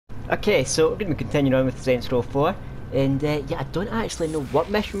Okay, so we're going to be continuing on with Saints Row 4, and yeah, I don't actually know what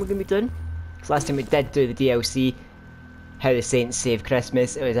mission we're going to be doing, because last time we did do the DLC, How the Saints Save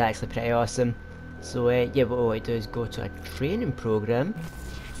Christmas. It was actually pretty awesome. So yeah, what we want to do is go to a training program.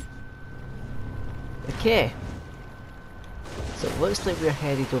 Okay, so it looks like we're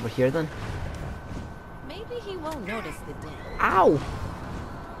headed over here then. Maybe he won't notice the dent. Ow!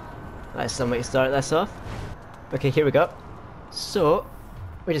 That's some way to start this off. Okay, here we go. So,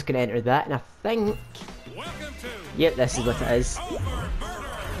 we're just going to enter that, and I think... Yep, this is what it is.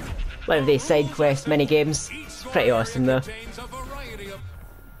 One of these side quest mini games. It's pretty awesome though.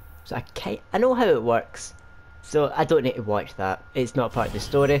 So I know how it works, so I don't need to watch that. It's not part of the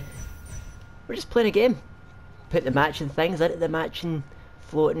story. We're just playing a game. Put the matching things into the matching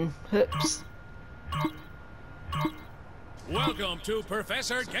floating hoops. Welcome to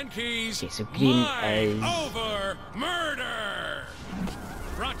Professor Genki's Okay, so green is... Over Murder!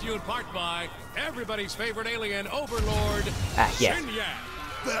 Brought to you in part by everybody's favorite alien overlord, yeah. Sinyak.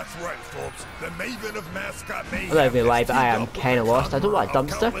 That's right, folks. The maven of mascot mayhem. I'm not gonna lie, but I am kind of lost. I don't want a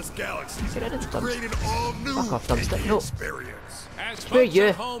dumpster. Get rid of the dumpster. Fuck Fuck off, dumpster. No. As Where folks you?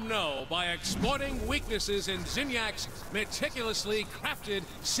 at home know, by exploiting weaknesses in Zinyak's meticulously crafted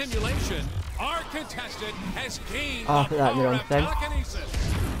simulation, our contestant has gained Oh, I the put that in the power wrong of thing.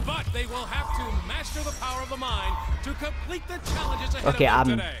 telekinesis. But they will have to master the power of the mind to complete the challenges ahead Okay, of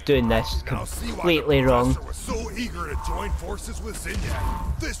them I'm today. doing this completely wrong. Was so eager to join forces with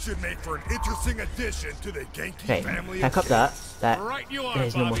Zinyak. This should make for an interesting addition to the Genki Okay, family. pick up that. That Right you are,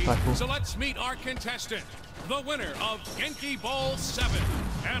 there's no more Bobby. purple. So let's meet our contestant, the winner of Genki Bowl 7,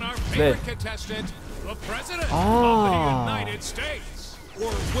 and our favorite contestant, the President of the United States. Or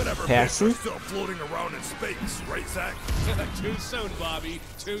whatever Person? bitch are still floating around in space, right, Zach? Too soon, Bobby.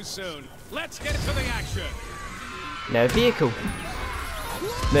 Too soon. Let's get into the action. Now vehicle.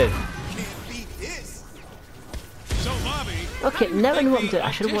 Move. Can't beat this. So, Bobby, Okay, how do you now I think know what I'm the doing.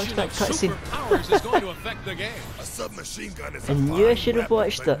 I should have watched addition that of cutscene. superpowers is going to affect the game? A submachine gun is I a knew I fine should have weapon,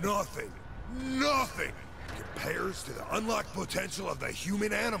 watched but it. Nothing compares to the unlocked potential of the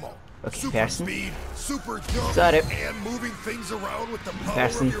human animal. Okay, Super person. speed, super jump, Got it. and moving things around with the power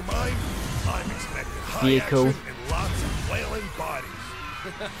Person. of your mind. I'm expecting high Vehicle. action and lots of flailing bodies.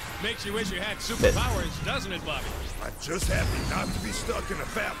 Makes you wish you had superpowers, doesn't it, Bobby? I'm just happy not to be stuck in a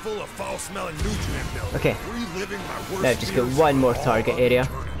vat full of foul-smelling nutrient milk. Okay. Reliving my worst Now just got fears one more for all target of area.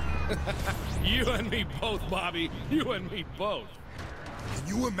 eternity. You and me both, Bobby. You and me both.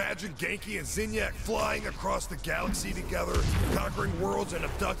 Can you imagine Genki and Zinyak flying across the galaxy together, conquering worlds and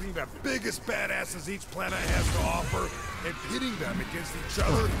abducting the biggest badasses each planet has to offer, and pitting them against each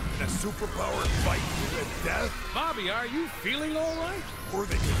other in a superpowered fight to the death? Bobby, are you feeling all right? Or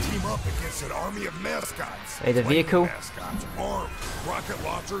they could team up against an army of mascots. Hey, the Flaming vehicle. mascots, arms, rocket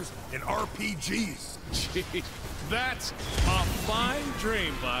launchers, and RPGs. Gee, that's a fine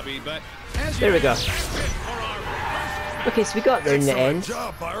dream, Bobby, but as There we go. that's it for our first Okay, so we got there in the Excellent end.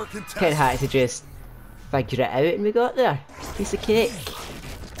 job by our Kind of contestant. had to just figure it out, and we got there. Piece of cake.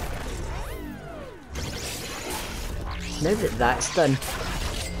 Now that that's done,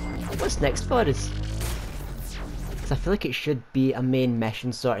 what's next for us? Because I feel like it should be a main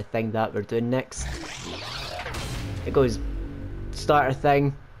mission sort of thing that we're doing next. It goes starter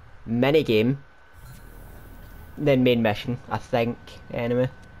thing, mini game, then main mission, I think, anyway.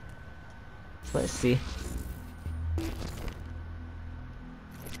 Let's see.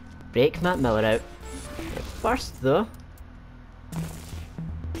 Break Matt Miller out. First though, I'm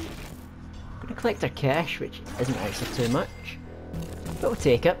gonna collect our cash, which isn't actually too much, but we'll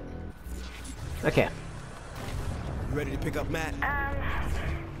take it. Okay. You ready to pick up Matt?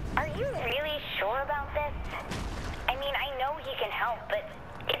 Are you really sure about this? I mean, I know he can help, but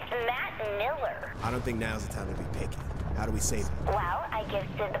it's Matt Miller. I don't think now's the time to be picky. How do we save him? Well, I give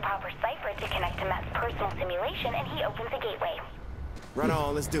Sid the proper cipher to connect to Matt's personal simulation, and he opens the gateway. Run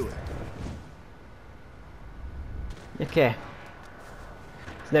on, let's do it. Okay.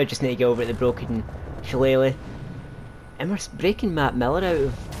 So now just need to go over to the broken shillelagh. And we're breaking Matt Miller out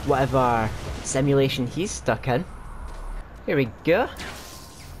of whatever simulation he's stuck in. Here we go.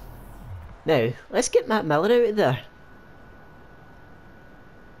 Now, let's get Matt Miller out of there.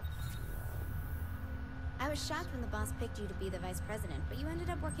 I was shocked when the boss picked you to be the vice president, but you ended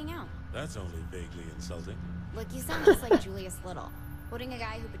up working out. That's only vaguely insulting. Look, you sound just like Julius Little. Putting a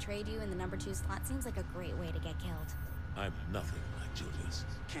guy who betrayed you in the number 2 slot seems like a great way to get killed. I'm nothing like Julius.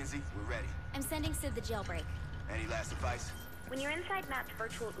 Kinsey, we're ready. I'm sending Sid the jailbreak. Any last advice? When you're inside Matt's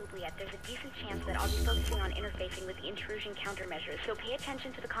virtual oubliette, there's a decent chance that I'll be focusing on interfacing with the intrusion countermeasures, so pay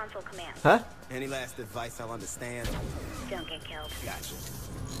attention to the console commands. Huh? Any last advice I'll understand? Don't get killed.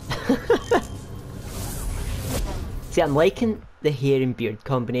 Gotcha. See, I'm liking the hair and beard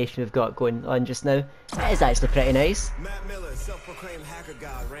combination we've got going on just now. It is actually pretty nice. Matt Miller, self-proclaimed hacker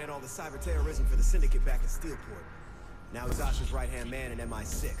god, ran all the cyber terrorism for the Syndicate back in Steelport. Now he's Asha's right-hand man in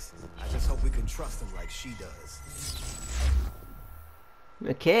MI6. I just hope we can trust him like she does.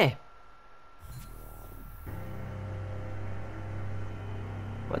 Okay.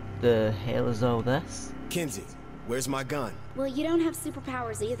 What the hell is all this? Kinsey, where's my gun? Well, you don't have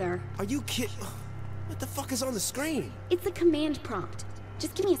superpowers either. Are you kidding? What the fuck is on the screen? It's a command prompt.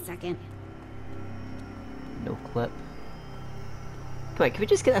 Just give me a second. No clip. Come on, can we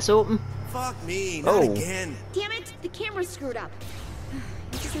just get this open? Fuck me, not again. Damn it, the camera's screwed up.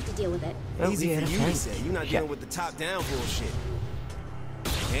 You just have to deal with it. Oh, Easy yeah, for you okay. to say. You're not Shit. dealing with the top-down bullshit.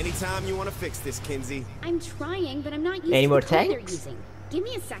 Anytime you want to fix this, Kinsey. I'm trying, but I'm not used Any to more the code they're tanks? using. Give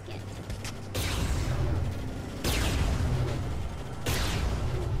me a second.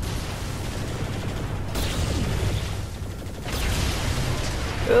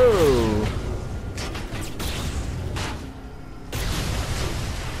 Oh.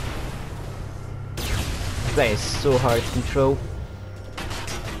 That is so hard to control.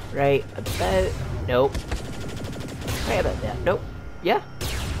 Right about... Nope. Right about that. Nope. Yeah.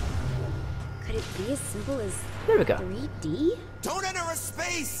 Could it be as simple as There we go. 3D? Don't enter a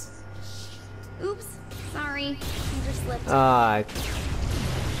space! Oops, sorry. Finger slipped. Ah.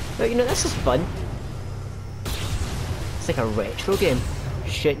 But you know, this is fun. It's like a retro game.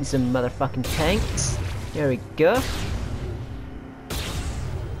 Shooting some motherfucking tanks. There we go.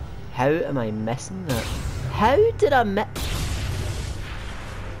 How am I missing that? How did I miss?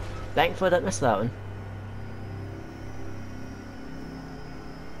 Thankfully I didn't miss that one.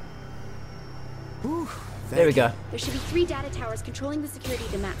 Whew, There we go. There should be 3 data towers controlling the security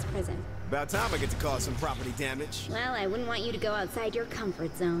to Matt's prison. About time I get to cause some property damage. Well, I wouldn't want you to go outside your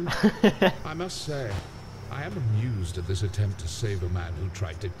comfort zone. I must say, I am amused at this attempt to save a man who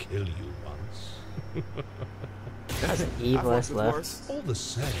tried to kill you once. That's I've evil worked as with left. worse. All the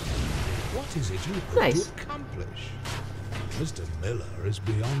same, what is it you hope Nice. to accomplish? Mr. Miller is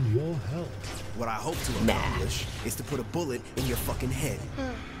beyond your help. What I hope to Nah. accomplish is to put a bullet in your fucking head.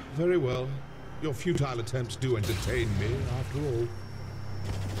 Very well. Your futile attempts do entertain me, after all.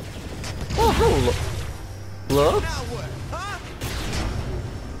 Oh, hello. Look. Now what? Huh?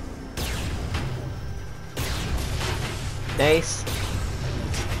 Nice.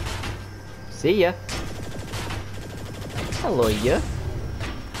 See ya. Hello, you.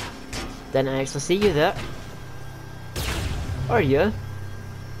 Didn't actually see you there. Are you?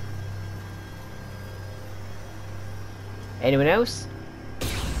 Anyone else?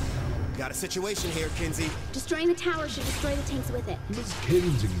 Got a situation here, Kinsey. Destroying the tower should destroy the tanks with it. Miss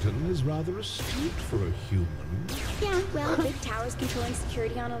Kensington is rather astute for a human. Yeah, well, big towers controlling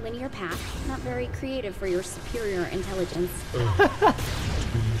security on a linear path. Not very creative for your superior intelligence.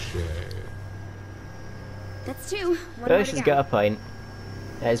 Touché. That's 2. One Oh, more to she's go. got a point.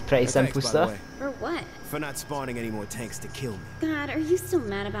 That is pretty Thanks, simple by the stuff. way, For what? for not spawning any more tanks to kill me. God, are you still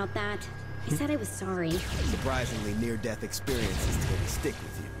mad about that? I said I was sorry. Surprisingly, near-death experiences tend to stick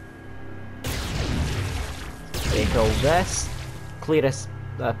with you. Take all this. Clear us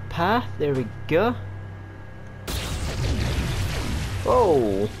a path. There we go.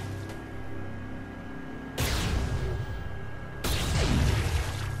 Oh.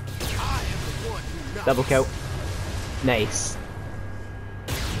 I am the one who knows. Double kill. Nice.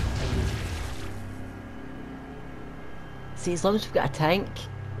 See, as long as we've got a tank,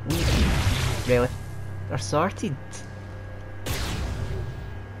 we really are sorted.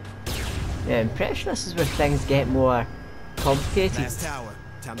 Yeah, I'm pretty sure this is where things get more complicated. Last tower.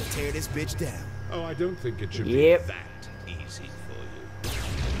 Time to tear this bitch down. Oh, I don't think it should Yep. be that easy for you.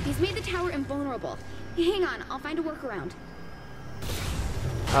 He's made the tower invulnerable. Hey, hang on, I'll find a workaround.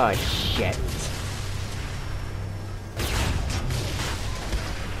 Oh shit.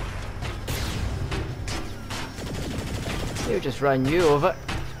 He'll just run you over.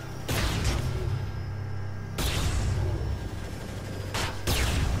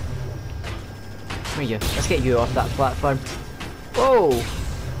 Where are you? Let's get you off that platform. Whoa!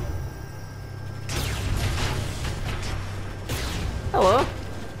 Hello?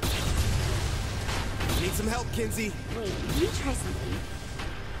 Need some help, Kinsey? Wait, let me try something.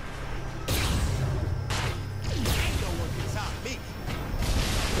 Ain't no one can top me.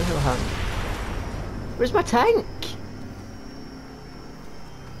 What the hell happened? Where's my tank?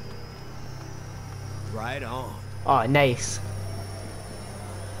 Right on. Oh, nice.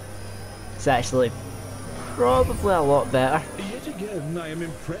 It's actually probably a lot better. Yet again, I am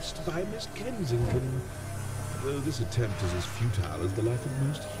impressed by Miss Kensington. though this attempt is as futile as the life of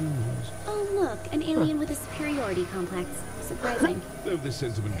most humans. Oh, look, an alien with a superiority complex. Surprising. Though this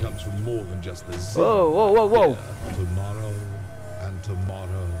sentiment comes from more than just the zing. Whoa, whoa, whoa, whoa. Tomorrow, and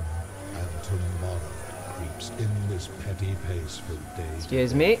tomorrow, and tomorrow creeps in this petty pace for days.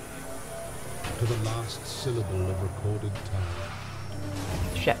 Excuse me. To the last syllable of recorded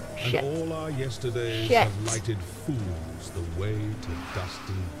time. Shit, And shit. all our yesterdays Shit. have lighted fools the way to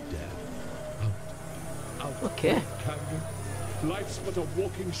dusty death. Out Okay. candle. Life's but a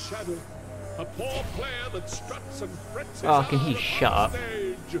walking shadow. A poor player that struts and frets his Oh, can he hour shut upon up?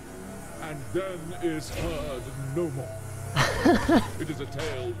 stage, and then is heard no more. It is a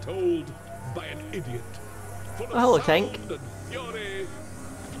tale told by an idiot. Full of Oh, hello, sound Tank. and fury,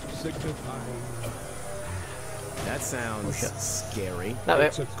 signifying. That sounds scary. That way.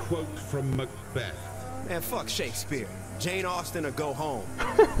 It's a quote from Macbeth. Man, fuck Shakespeare. Jane Austen or go home.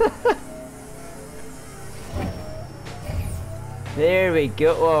 There we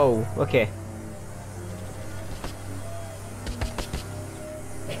go. Whoa. Okay.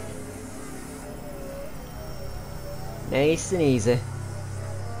 Nice and easy.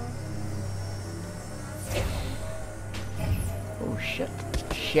 Oh shit.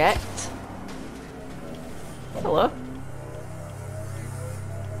 Shit. Hello.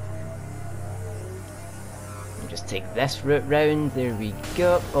 We'll just take this route round. There we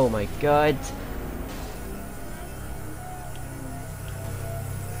go. Oh my god.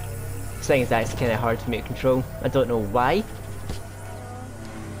 This thing is actually kind of hard for me to control. I don't know why.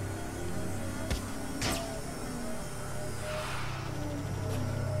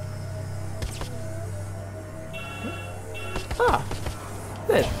 Ah,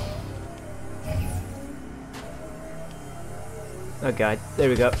 good. Oh god, there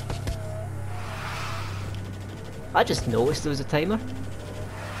we go. I just noticed there was a timer.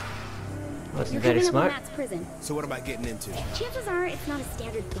 That's You're very coming up on smart. Matt's prison. So what am I getting into? Chances are it's not a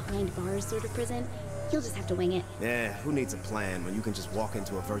standard behind bars sort of prison. You'll just have to wing it. Yeah, who needs a plan when you can just walk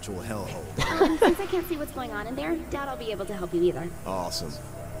into a virtual hellhole? And since I can't see what's going on in there, doubt I'll be able to help you either. Awesome.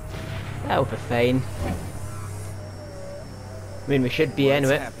 That'll be fine. I mean, we should be What's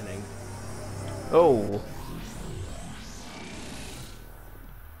anyway. happening? Oh.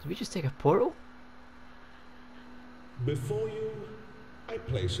 Did we just take a portal? Before you, I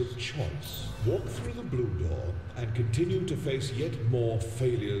place a choice. Walk through the blue door and continue to face yet more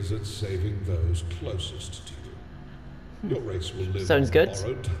failures at saving those closest to you. Your race will live Sounds on good.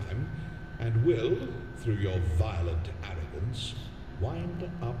 borrowed time and will, through your violent arrogance, wind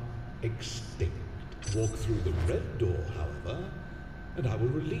up extinct. Walk through the red door, however, and I will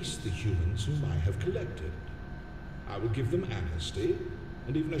release the humans whom I have collected. I will give them amnesty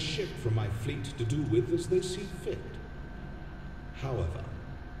and even a ship from my fleet to do with as they see fit. However,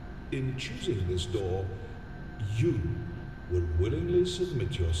 in choosing this door, you will willingly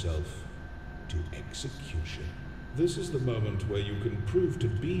submit yourself to execution. This is the moment where you can prove to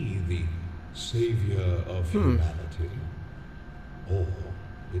be the savior of humanity, or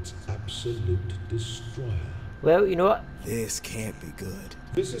its absolute destroyer. Well, you know what? This can't be good.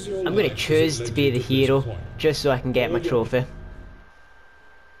 This is your I'm going to life as it choose led to be you the this hero, point. just so I can get All my your- trophy.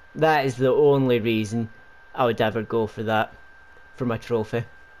 That is the only reason I would ever go for that, for my trophy.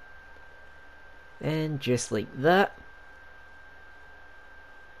 And just like that.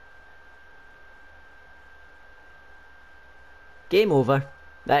 Game over.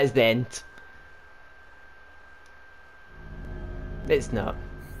 That is the end. It's not.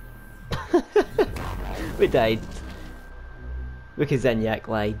 We died. Because Zinyak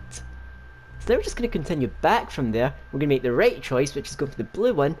lied. So now we're just going to continue back from there. We're going to make the right choice, which is going for the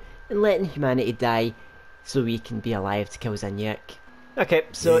blue one, and letting humanity die so we can be alive to kill Zinyak. Okay,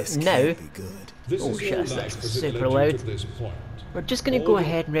 so this now can't be good. This Oh is shit, your that's life as it super led you loud. to this point. we're just going to go All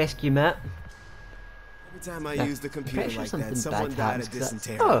ahead and rescue Matt. Every time I Yeah, use the I'm computer pretty sure like something that, someone bad died happens of 'cause that's-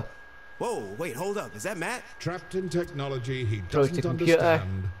 dysentery. Oh, Whoa, wait, hold up. Is that Matt? Trapped in technology he Throw to doesn't computer.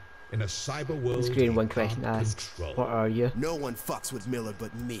 understand, in a cyber world screen he one question can't asked, control. what are you? No one fucks with Miller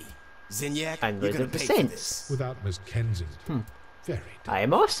but me. Zinyak, And you're with gonna the pay for percents. this. Without Miss Kensington. Very I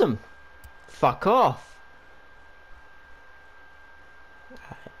am awesome. Fuck off.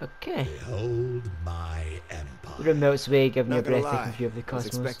 Okay. Behold my empire. The remote's way, giving you a Not gonna breathtaking lie, view of the I was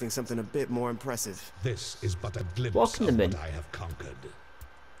cosmos. expecting something a bit more impressive. This is but a glimpse Walking of the what moon. I have conquered.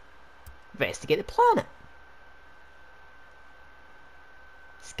 Investigate the planet.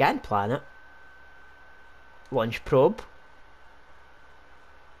 Scan planet. Launch probe.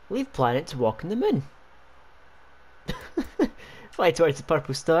 Leave planet to walk on the moon. Fly towards the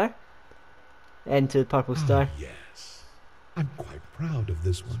purple star. Into the purple star. Yes. I'm quite proud of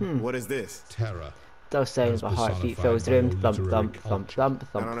this one. What is this? Terra. Dull sound of a heartbeat fills the room. Thump, thump, thump, thump, I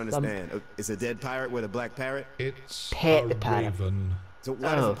thump, don't thump. understand. Is a dead pirate with a black parrot? It's Pet a the parrot. raven. So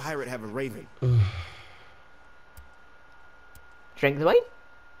why does a pirate have a raven? Drink the wine.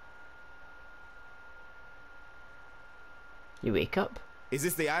 You wake up. Is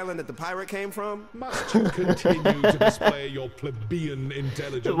this the island that the pirate came from? Must you continue to display your plebeian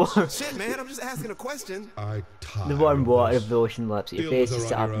intelligence? Shit, man, I'm just asking a question. The warm water of the ocean laps at your Deal face. with You her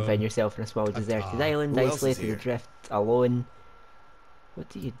sit on up your and find own. yourself in a small deserted island, Who else is isolated here? adrift, alone. What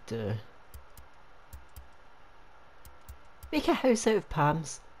do you do? Make a house out of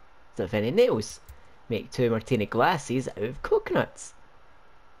palms. Don't have any nails. Make 2 martini glasses out of coconuts.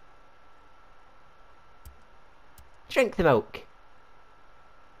 Drink the milk.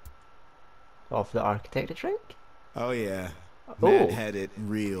 Offer the architect a drink. Oh yeah, Oh. Matt had it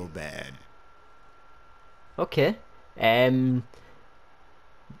real bad. Okay. Emerges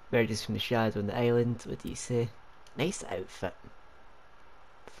from the shadow on the island. What do you say? Nice outfit.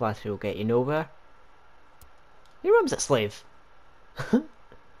 Flattery will get you nowhere. Your mum's a slave.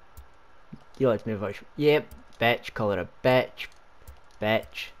 You like me much? Yep. Bitch. Call her a bitch.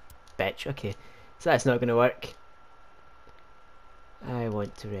 Bitch. Bitch. Okay. So that's not gonna work. I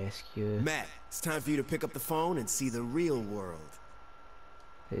want to rescue. Matt, it's time for you to pick up the phone and see the real world.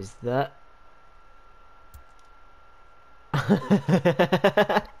 Who's that?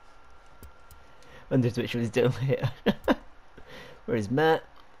 Wondered which one was doing later. Where's Matt?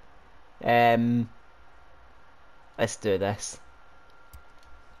 Let's do this.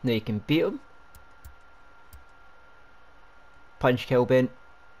 Now you can beat him. Punch Kilbin.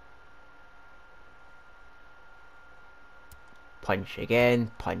 Punch again,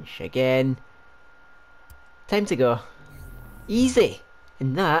 punch again. Time to go. Easy!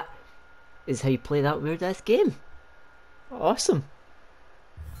 And that is how you play that weird ass game. Awesome.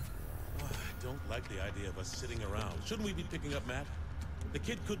 I don't like the idea of us sitting around. Shouldn't we be picking up Matt? The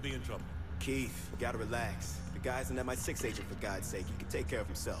kid could be in trouble. Keith, you gotta relax. The guy's an MI6 agent, for God's sake. He can take care of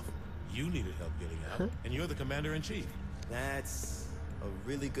himself. You needed help getting out, and you're the commander-in-chief. That's a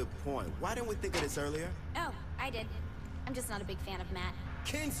really good point. Why didn't we think of this earlier? Oh, I did. I'm just not a big fan of Matt.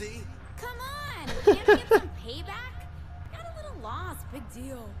 Kinsey! Come on! Can't he get some payback? Got a little lost, big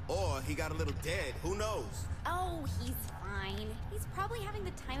deal. Or he got a little dead, who knows? Oh, he's fine. He's probably having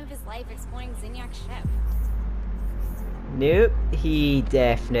the time of his life exploring Zinyak's ship. Nope, he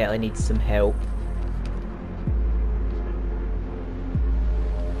definitely needs some help.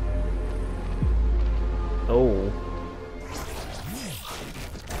 Oh.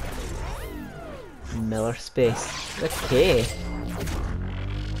 Miller space. Okay.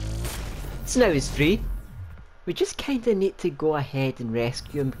 So now he's free. We just kinda need to go ahead and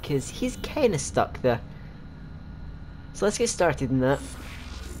rescue him because he's kinda stuck there. So let's get started in that.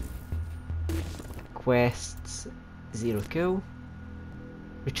 Quests. 0 kill.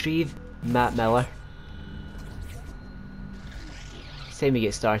 Retrieve Matt Miller. It's time we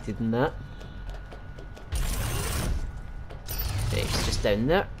get started in that. Okay, it's just down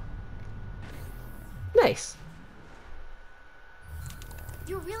there. Nice.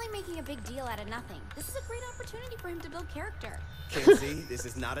 You're really making a big deal out of nothing. This is a great opportunity for him to build character. Kinsey, this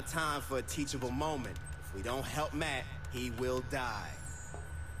is not a time for a teachable moment. If we don't help Matt, he will die.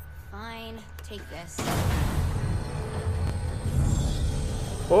 Fine, take this.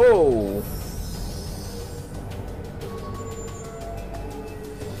 Oh.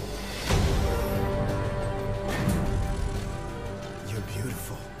 You're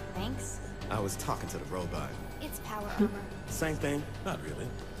beautiful. Thanks. I was talking to the robot. It's power armor. Same thing. Not really.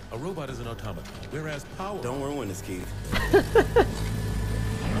 A robot is an automaton, whereas power... Don't ruin this, Keith.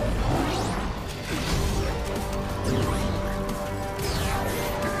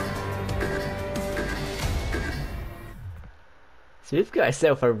 So we've got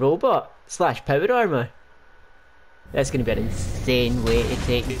ourselves a robot slash power armor. That's gonna be an insane way to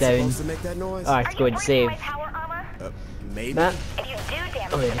take It's down. supposed to make that noise? Alright, go and save. My power armor? Maybe. Matt. If you do damage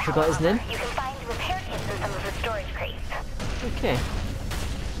Oh, yeah, the I power forgot his armor, name. you can find repair kits in some of the storage crates. Okay.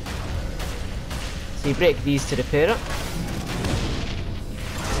 So you break these to repair it.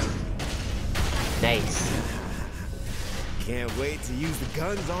 Nice. Can't wait to use the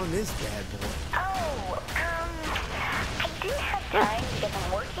guns on this bad boy. Oh, I didn't have time to get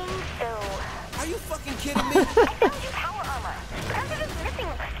them working, so... Are you fucking kidding me? I found your power armor. Perhaps it is missing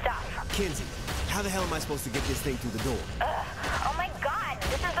stuff. Kinsey, how the hell am I supposed to get this thing through the door? Oh my god,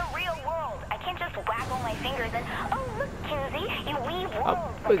 this is the real world. I can't just waggle my fingers and... Oh, look, Kinsey, you weave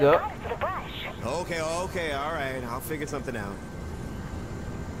worlds we like go. a goddess with a brush. Okay, alright. I'll figure something out.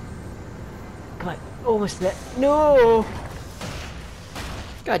 Come on, almost there. No!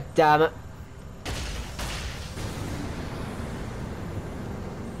 God damn it.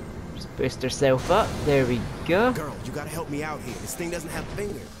 Just boost herself up. There we go. Girl, you gotta help me out here. This thing doesn't have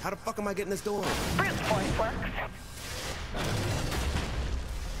fingers. How the fuck am I getting this door open? Brute force works.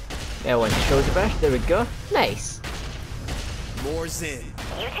 L1 shoulder brush. There we go. Nice. More Zen.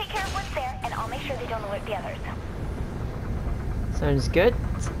 You take care of what's there, and I'll make sure they don't alert the others. Sounds good.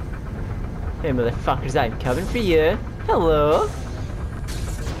 Hey motherfuckers, I'm coming for you. Hello.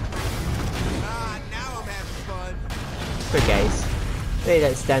 Ah, now I'm having fun. Poor guys. They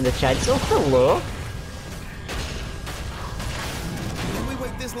don't stand a chance. Oh, hello. Did we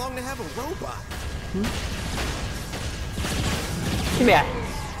wait this long to have a robot? Come here.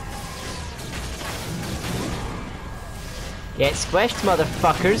 Get squished,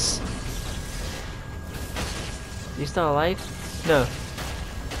 motherfuckers. You still alive? No.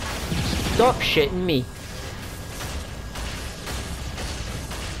 Stop shitting me.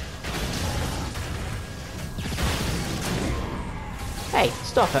 Hey,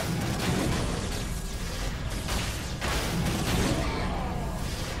 stop it.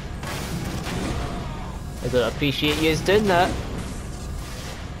 I don't appreciate you doing that.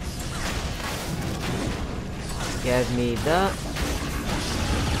 Give me that.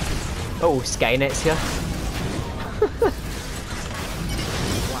 Oh, Skynet's here.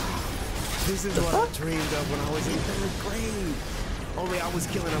 This is what I dreamed of when I was in 3rd grade. Only I was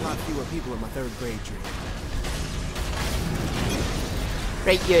killing a lot fewer people in my 3rd grade dream.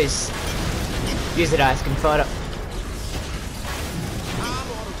 Right, use it asking for it.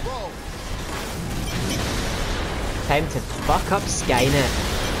 I'm on a roll. Time to fuck up Skynet.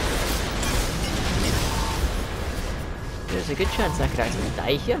 There's a good chance I could actually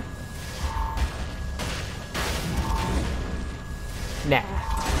die here. Nah,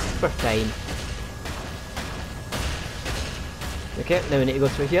 we're fine. Okay, now we need to go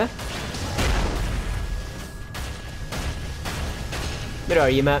through here. Where are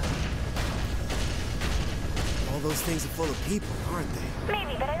you, Matt? All those things are full of people, aren't they?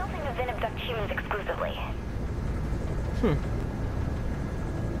 Maybe, but I don't think the Zen abduct humans exclusively.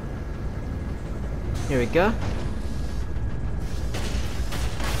 Here we go.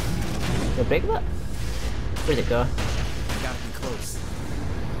 The big one? Where'd it go? Gotta be close.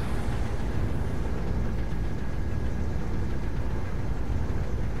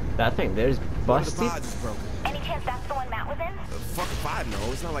 That thing there's One of the busted. pods is broken. Any chance that's the one Matt was in? Fuck if I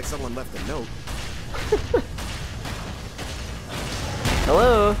know. It's not like someone left a note.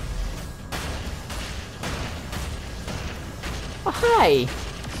 Hello? Oh, hi!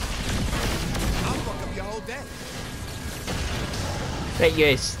 I'll fuck up your whole day. Right,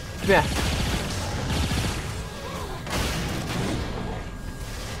 guys. Come here.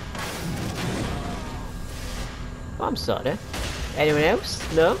 Oh, I'm sorry. Anyone else?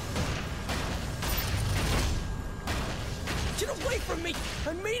 No? Get away from me!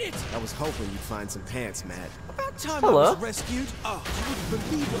 I mean it! I was hoping you'd find some pants, Matt. About time Hello? I was rescued. Oh, you wouldn't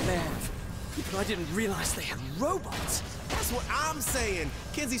believe what they have. But I didn't realize they had robots. That's what I'm saying.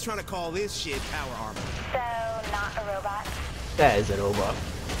 Kenzie's trying to call this shit power armor. So, not a robot? That is a robot.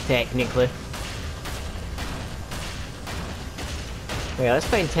 Technically. Okay, let's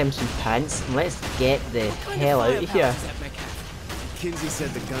find Tim some pants and let's get the hell out of here. Kinsey said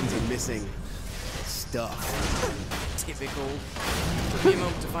the guns are missing stuff. Typical. Took me a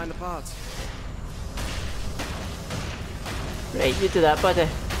moment to find the parts. Right, you do that, buddy.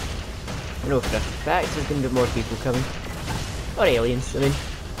 I know for a fact there's going to be more people coming. Or aliens, I mean.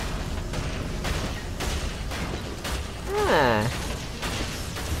 Ah.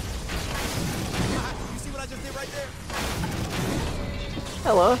 You see what I just did right there?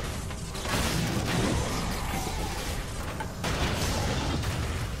 Hello.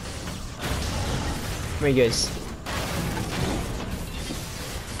 There he goes.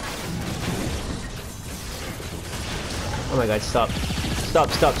 Oh my god, stop. Stop,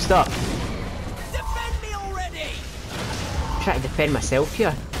 stop, stop. Defend me already! I'm trying to defend myself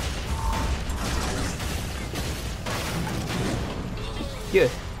here. You.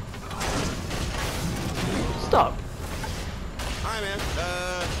 Stop. Alright, man.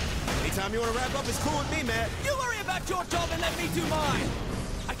 Anytime you want to wrap up, it's cool with me, Matt. You worry about your job and let me do mine!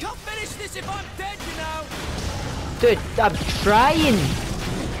 I can't finish this if I'm dead, you know! Dude, I'm trying.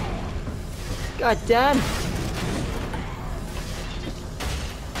 God damn.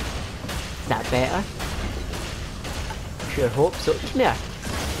 Is that better? Sure hope so. Come here.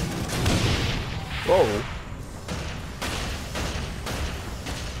 Whoa.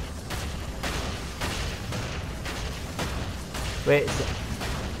 Wait, is it?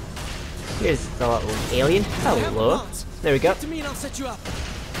 Here's the little alien. Hello. There we go. To me and I'll set you up.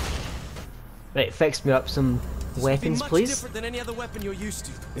 Right, fix me up some Weapons, much please. different than any other weapon you're used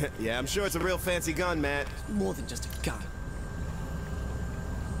to. Yeah, I'm sure it's a real fancy gun, Matt. More than just a gun.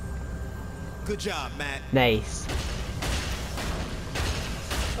 Good job, Matt. Nice.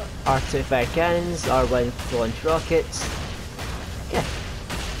 R2 cannons, R1 launch rockets. Yeah.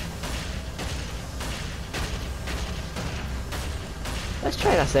 Let's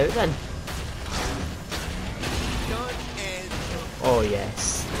try this out then. Oh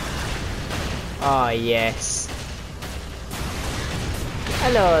yes. Oh yes.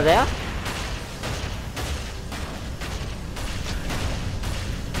 Hello there.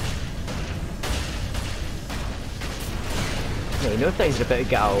 Yeah, you know things are about to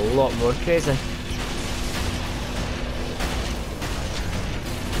get a lot more crazy.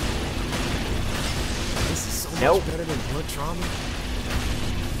 This is so Nope. much better than blood trauma.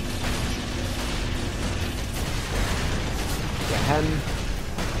 Get him.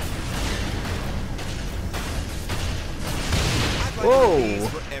 I'd like Whoa. these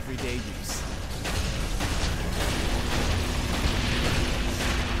for everyday use.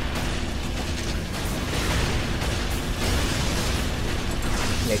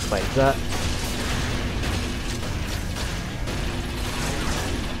 Next like that.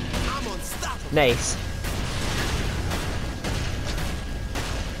 I'm unstoppable. Nice.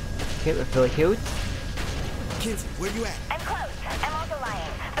 Okay, we're fully healed. Kinsey, where you at? I'm close. I'm also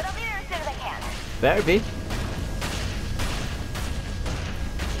lying, but I'll be there as soon as I can. Better be.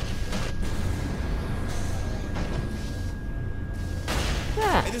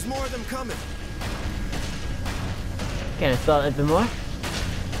 Yeah, Hey, there's more of them coming. kinda thought there'd be more.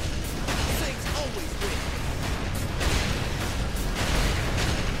 Things always win.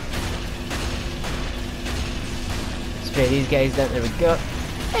 Spray these guys down, there we go.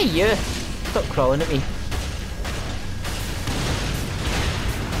 Hey you! Stop crawling at me.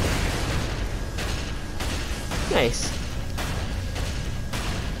 Nice.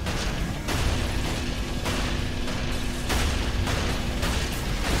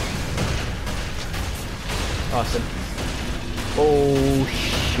 Awesome. Oh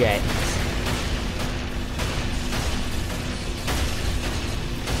shit.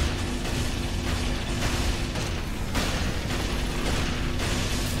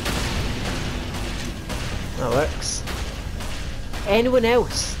 That works. Anyone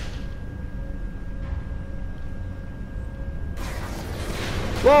else?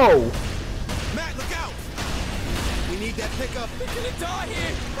 Whoa! Matt, look out! We need that pickup. We're gonna die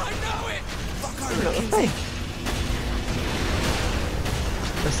here! I know it! Fuck Not her, the Kinsey. thing.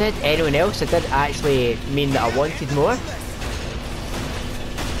 I said anyone else, I did actually mean that I wanted more.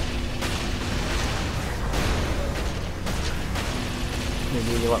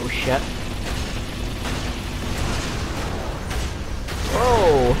 Maybe you little shit.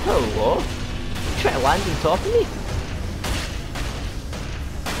 Oh, hello. You try to land on top of me?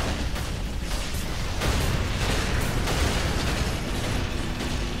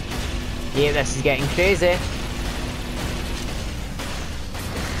 Yeah, this is getting crazy.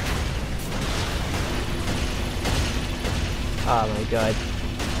 Oh my god.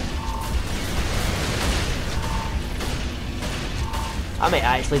 I might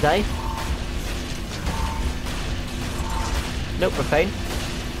actually die. Nope, we're fine.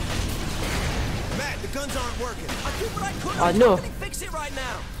 Matt, the guns aren't working. I did what I could. Oh, no. How can he fix it right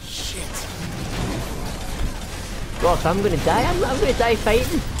now? Shit. Well, if I'm gonna die, I'm gonna die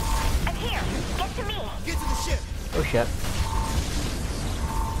fighting. I'm here. Get to me. Get to the ship. Oh shit.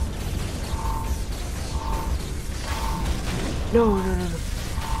 No, no, no, no.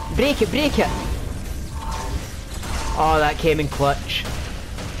 Break it, break it! Oh, that came in clutch.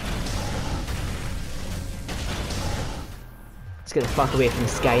 Let's get the fuck away from the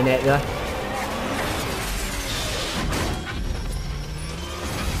Skynet there.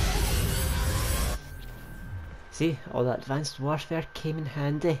 See, all that advanced warfare came in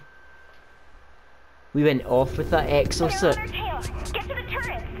handy. We went off with that They're on exosuit. our tail. Get to the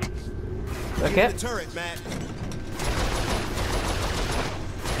turrets. Okay. Get to the turret, Matt.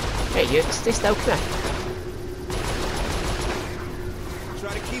 Hey, you stay still, come here.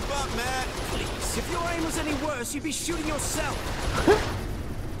 Try to keep up, Matt. Please, if your aim was any worse, you'd be shooting yourself.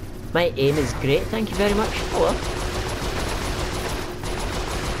 My aim is great, thank you very much. Hello.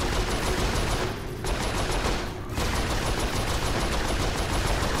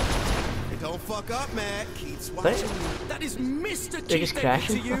 Hey, don't fuck up, Matt. Keith's But watching. That is Mr. they're Chief just to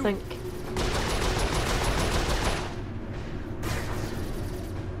crashing, you. I think.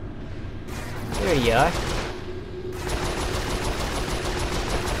 There you are.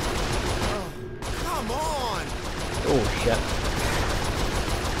 Come on. Oh shit.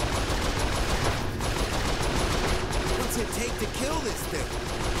 kill this thing.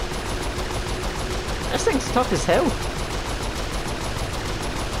 This thing's tough as hell.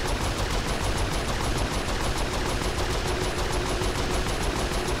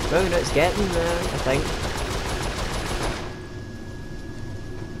 Well, no, it's getting there, I think.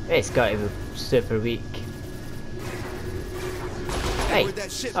 It's got to be super weak. Hey!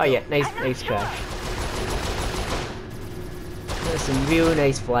 Oh yeah, nice crash. There's some real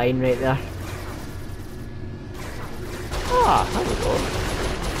nice flying right there. Ah, there we go.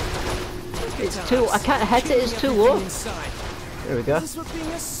 It's too. I can't hit it. It's too low. There we go. Is this what being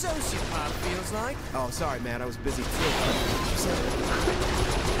a sociopath feels like? Oh, sorry, man. I was busy too.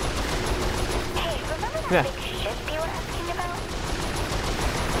 Hey, remember that Yeah. big ship you were asking about?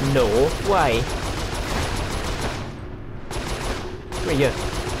 No. Why?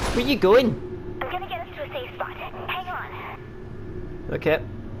 Where you going? I'm gonna get us to a safe spot. Hang on. Okay.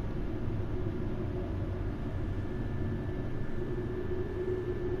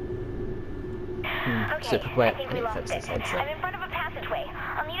 Okay, Super I quiet. think we Need to lost fix it. this headset. I'm in front of a passageway.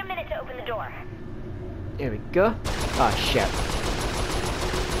 I'll need a minute to open the door. There we go. Ah, shit.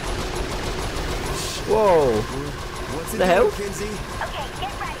 Whoa. What's The hell? Kinsey? Okay,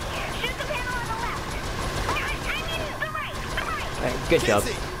 get ready. Shoot the panel on the left. I mean, the right. Right, good job.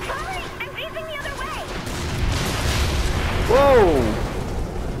 Kinsey! Sorry, I'm facing the other way. Whoa!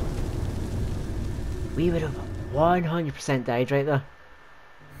 We would have 100% died right there.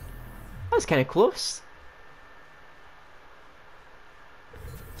 That was kind of close.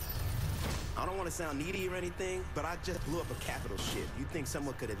 I don't want to sound needy or anything, but I just blew up a capital ship. You'd think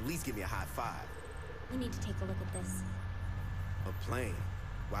someone could at least give me a high five. We need to take a look at this. A plane?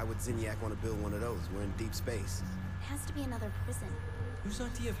 Why would Zinyak want to build one of those? We're in deep space. It has to be another prison. Whose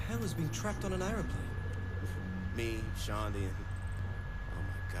idea of hell is being trapped on an aeroplane? Me, Shondi, and... Oh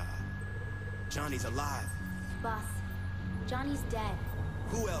my god. Johnny's alive. Boss, Johnny's dead.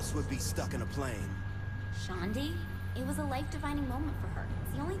 Who else would be stuck in a plane? Shandi? It was a life-defining moment for her.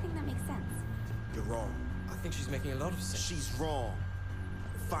 It's the only thing that makes sense. You're wrong. I think she's making a lot of sense. She's wrong.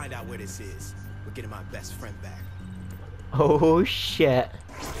 Find out where this is. We're getting my best friend back. Oh shit.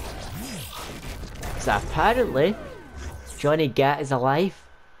 So apparently, Johnny Gat is alive.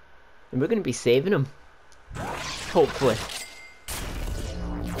 And we're going to be saving him. Hopefully.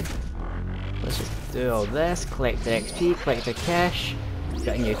 Let's just do all this. Collect the XP, collect the cash.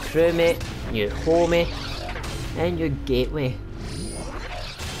 Got a new crewmate, new homie, and your gateway.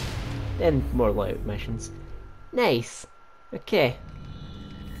 Then more loadout missions. Nice. Okay.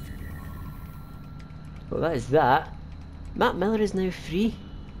 Well, that is that. Matt Miller is now free.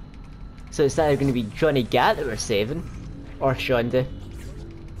 So it's either going to be Johnny Gat that we're saving, or Shonda.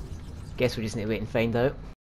 Guess we just need to wait and find out.